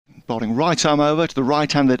bowling right arm over to the right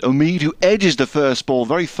hand that Omid, who edges the first ball,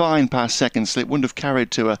 very fine past second slip, wouldn't have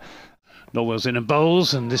carried to a... Norwell's in and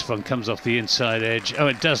bowls, and this one comes off the inside edge. Oh,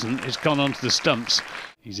 it doesn't. It's gone onto the stumps.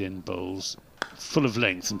 He's in bowls, full of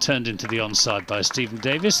length, and turned into the onside by Stephen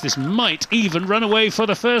Davis. This might even run away for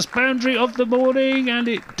the first boundary of the morning, and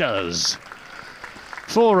it does.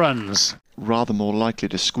 4 runs. Rather more likely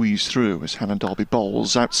to squeeze through as Hannah Dolby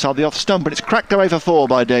bowls outside the off stump, and it's cracked away for 4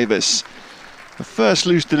 by Davis. The first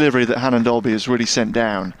loose delivery that Hannah Dolby has really sent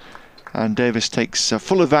down, and Davis takes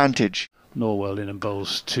full advantage. Norwell in and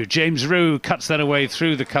bowls to James Rue, cuts that away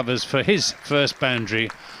through the covers for his first boundary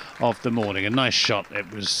of the morning. A nice shot. It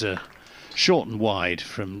was short and wide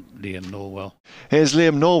from Liam Norwell. Here's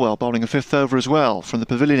Liam Norwell bowling a 5th over as well from the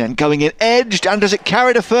pavilion end, going in edged, and does it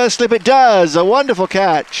carry the first slip? It does. A wonderful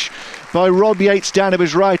catch by Rob Yates down to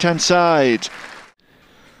his right hand side.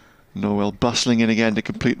 Norwell bustling in again to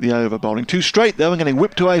complete the over, bowling 2 straight though and getting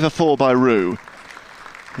whipped away for 4 by Rue.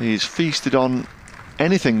 He's feasted on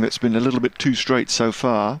anything that's been a little bit too straight so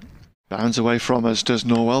far. Bounds away from us does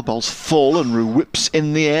Norwell, bowls full, and Rue whips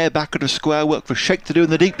in the air, back at a square, work for Sheikh to do in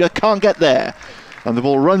the deep, can't get there, and the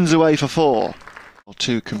ball runs away for 4.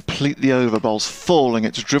 To complete the over, bowls full, and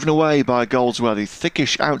it's driven away by Goldsworthy,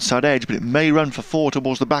 thickish outside edge, but it may run for 4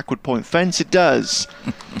 towards the backward point fence. It does.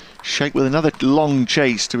 Sheikh with another long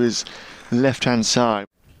chase to his left hand side.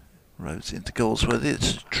 Rhodes into Goldsworthy,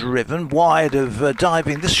 it's driven wide of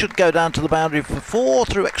diving. This should go down to the boundary for 4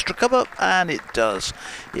 through extra cover, and it does.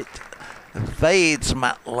 It evades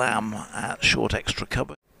Matt Lamb at short extra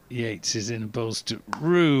cover. Yates is in and bowls to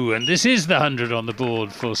Rue, and this is the 100 on the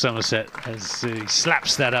board for Somerset as he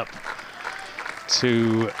slaps that up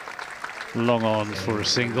to long on for a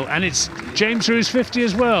single, and it's James Rue's 50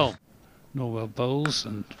 as well. Norwell bowls,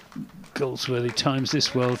 and Goldsworthy times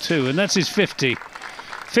this well too, and that's his 50.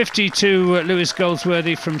 50 to Lewis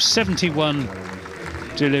Goldsworthy from 71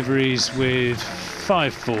 deliveries with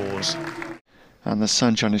 5 fours. And the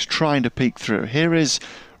sunshine is trying to peek through. Here is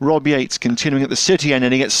Rob Yates continuing at the city end,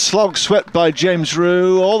 and he gets slog swept by James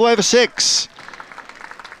Rue all the way for 6.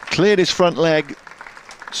 Cleared his front leg,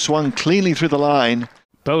 swung cleanly through the line.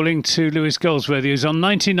 Bowling to Lewis Goldsworthy, who's on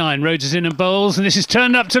 99. Rhodes is in and bowls, and this is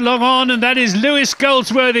turned up to long on, and that is Lewis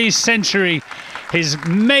Goldsworthy's century. His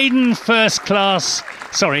maiden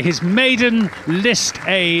his maiden List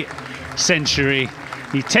A century.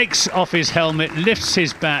 He takes off his helmet, lifts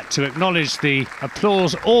his bat to acknowledge the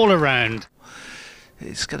applause all around.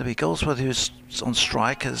 It's going to be Goldsworthy who's on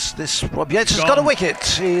strike, as this Rob Yates has got a wicket.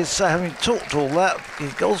 He's having talked all that.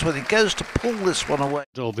 Goldsworthy goes to pull this one away.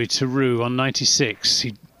 Dolby to Rue on 96.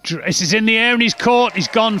 This is in the air and he's caught. He's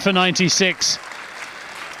gone for 96.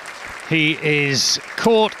 He is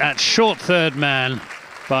caught at short third man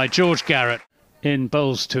by George Garrett. In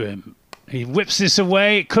bowls to him. He whips this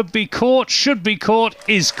away. It could be caught, should be caught,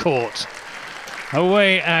 is caught.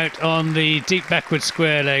 Away out on the deep backward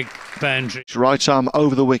square leg boundary. Right arm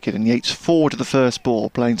over the wicket, and Yates forward to the first ball,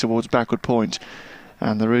 playing towards backward point,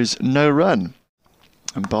 and there is no run.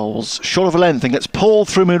 And bowls short of a length and gets pulled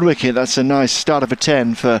through mid wicket. That's a nice start of a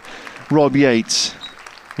 10 for Rob Yates.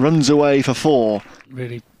 Runs away for 4.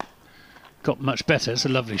 Really got much better. It's a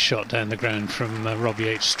lovely shot down the ground from Rob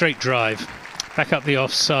Yates. Straight drive. Back up the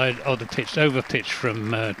offside of the pitch, over pitch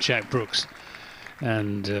from Jack Brooks,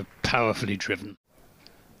 and powerfully driven.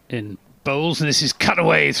 In bowls, and this is cut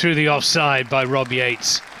away through the offside by Rob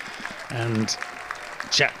Yates, and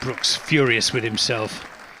Jack Brooks furious with himself.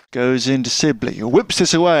 Goes into Sibley, who whips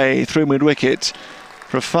this away through mid wicket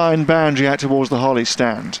for a fine boundary out towards the Holly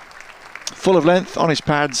stand. Full of length on his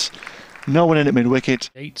pads, no one in at mid wicket.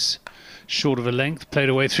 Yates. Short of a length, played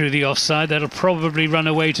away through the offside. That'll probably run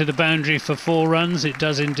away to the boundary for 4 runs. It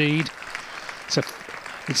does indeed.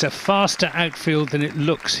 It's a faster outfield than it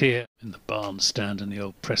looks here in the barn stand and the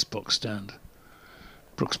old press box stand.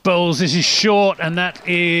 Brooks bowls. This is short, and that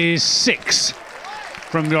is 6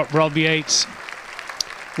 from Rob Yates.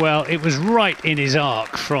 Well, it was right in his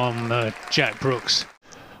arc from Jack Brooks.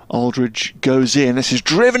 Aldridge goes in. This is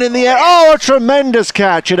driven in the air. Oh, a tremendous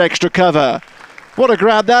catch at extra cover. What a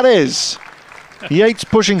grab that is. Yates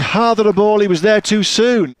pushing hard at the ball. He was there too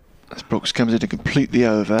soon. As Brooks comes in to complete the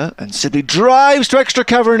over, and Sibley drives to extra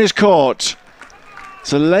cover and is caught.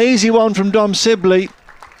 It's a lazy one from Dom Sibley.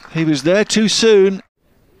 He was there too soon.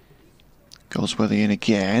 Goldsworthy in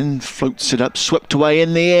again, floats it up, swept away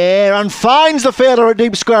in the air, and finds the fielder at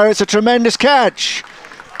deep square. It's a tremendous catch.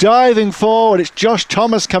 Diving forward, it's Josh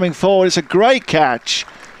Thomas coming forward. It's a great catch.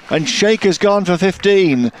 And Sheikh has gone for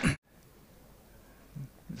 15.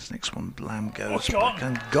 This next one, Lamb goes back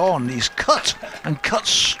and gone. He's cut, and cut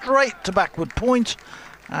straight to backward point,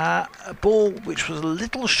 A ball which was a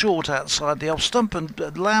little short outside the off stump,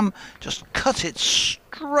 and Lamb just cut it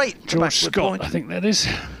straight to George backward Scott, point. I think that is.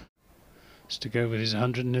 To go with his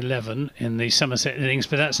 111 in the Somerset innings,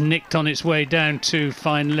 but that's nicked on its way down to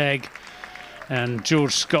fine leg, and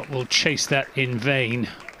George Scott will chase that in vain.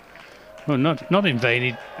 Well, not in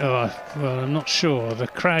vain. Well, I'm not sure. The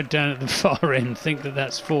crowd down at the far end think that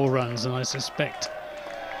that's 4 runs, and I suspect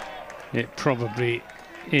it probably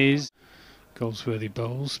is. Goldsworthy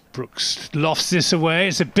bowls. Brooks lofts this away.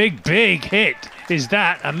 It's a big hit. Is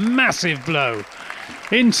that a massive blow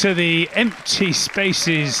into the empty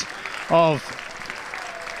spaces of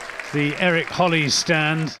the Eric Hollies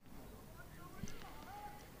stand.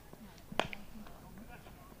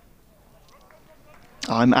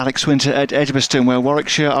 I'm Alex Winter at Edgbaston, where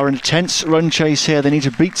Warwickshire are in a tense run chase here. They need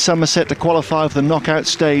to beat Somerset to qualify for the knockout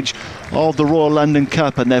stage of the Royal London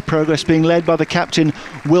Cup, and their progress being led by the captain,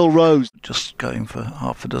 Will Rose. Just going for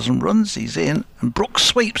half a dozen runs, he's in, and Brooks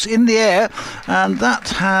sweeps in the air, and that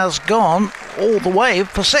has gone all the way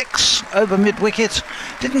for 6 over mid-wicket.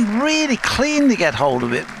 Didn't really cleanly get hold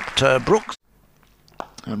of it, Brooks.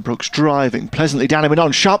 And Brooks driving pleasantly down him and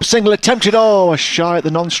on. Sharp single attempted. Oh, a shy at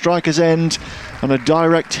the non-striker's end, and a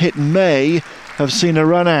direct hit may have seen a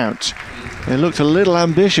run out. It looked a little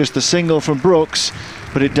ambitious, the single from Brooks,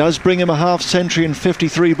 but it does bring him a half century and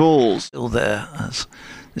 53 balls. Still there. As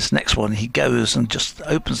this next one, he goes and just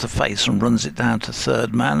opens the face and runs it down to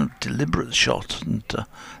third man. Deliberate shot, and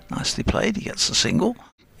nicely played. He gets the single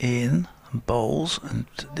in. Bowls, and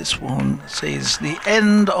this one sees the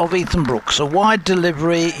end of Ethan Brooks. A wide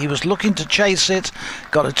delivery, he was looking to chase it,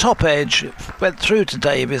 got a top edge, went through to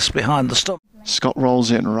Davis behind the stump. Scott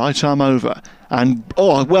rolls in, right arm over, and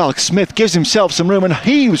oh well, Smith gives himself some room and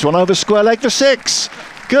heaves one over square leg for 6.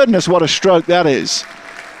 Goodness, what a stroke that is.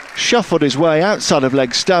 Shuffled his way outside of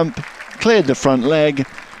leg stump, cleared the front leg,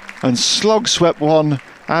 and slog swept one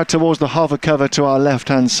out towards the hover cover to our left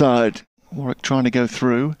hand side. Warwick trying to go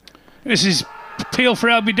through. This is appeal for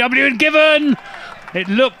LBW, and given! It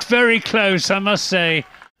looked very close, I must say.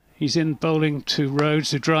 He's in bowling to Rhodes,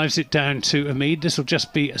 who drives it down to Amid. This will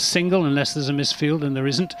just be a single unless there's a misfield, and there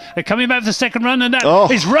isn't. They're coming back for the second run, and that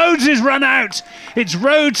is Rhodes who's run out. It's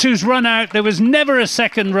Rhodes who's run out. There was never a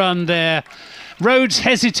second run there. Rhodes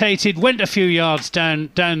hesitated, went a few yards down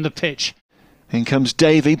the pitch. In comes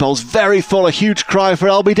Davey, bowls very full, a huge cry for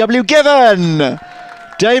LBW. Given!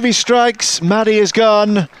 Davey strikes, Maddie is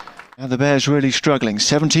gone. And the Bears really struggling.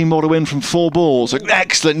 17 more to win from 4 balls. An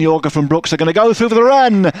excellent Yorker from Brooks. They're going to go through for the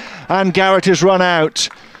run. And Garrett has run out.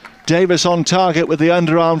 Davis on target with the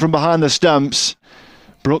underarm from behind the stumps.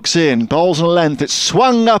 Brooks in. Bowls on length. It's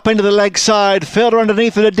swung up into the leg side. Fielder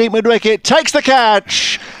underneath at a deep mid-wicket. Takes the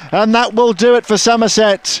catch. And that will do it for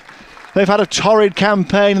Somerset. They've had a torrid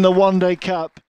campaign in the One Day Cup.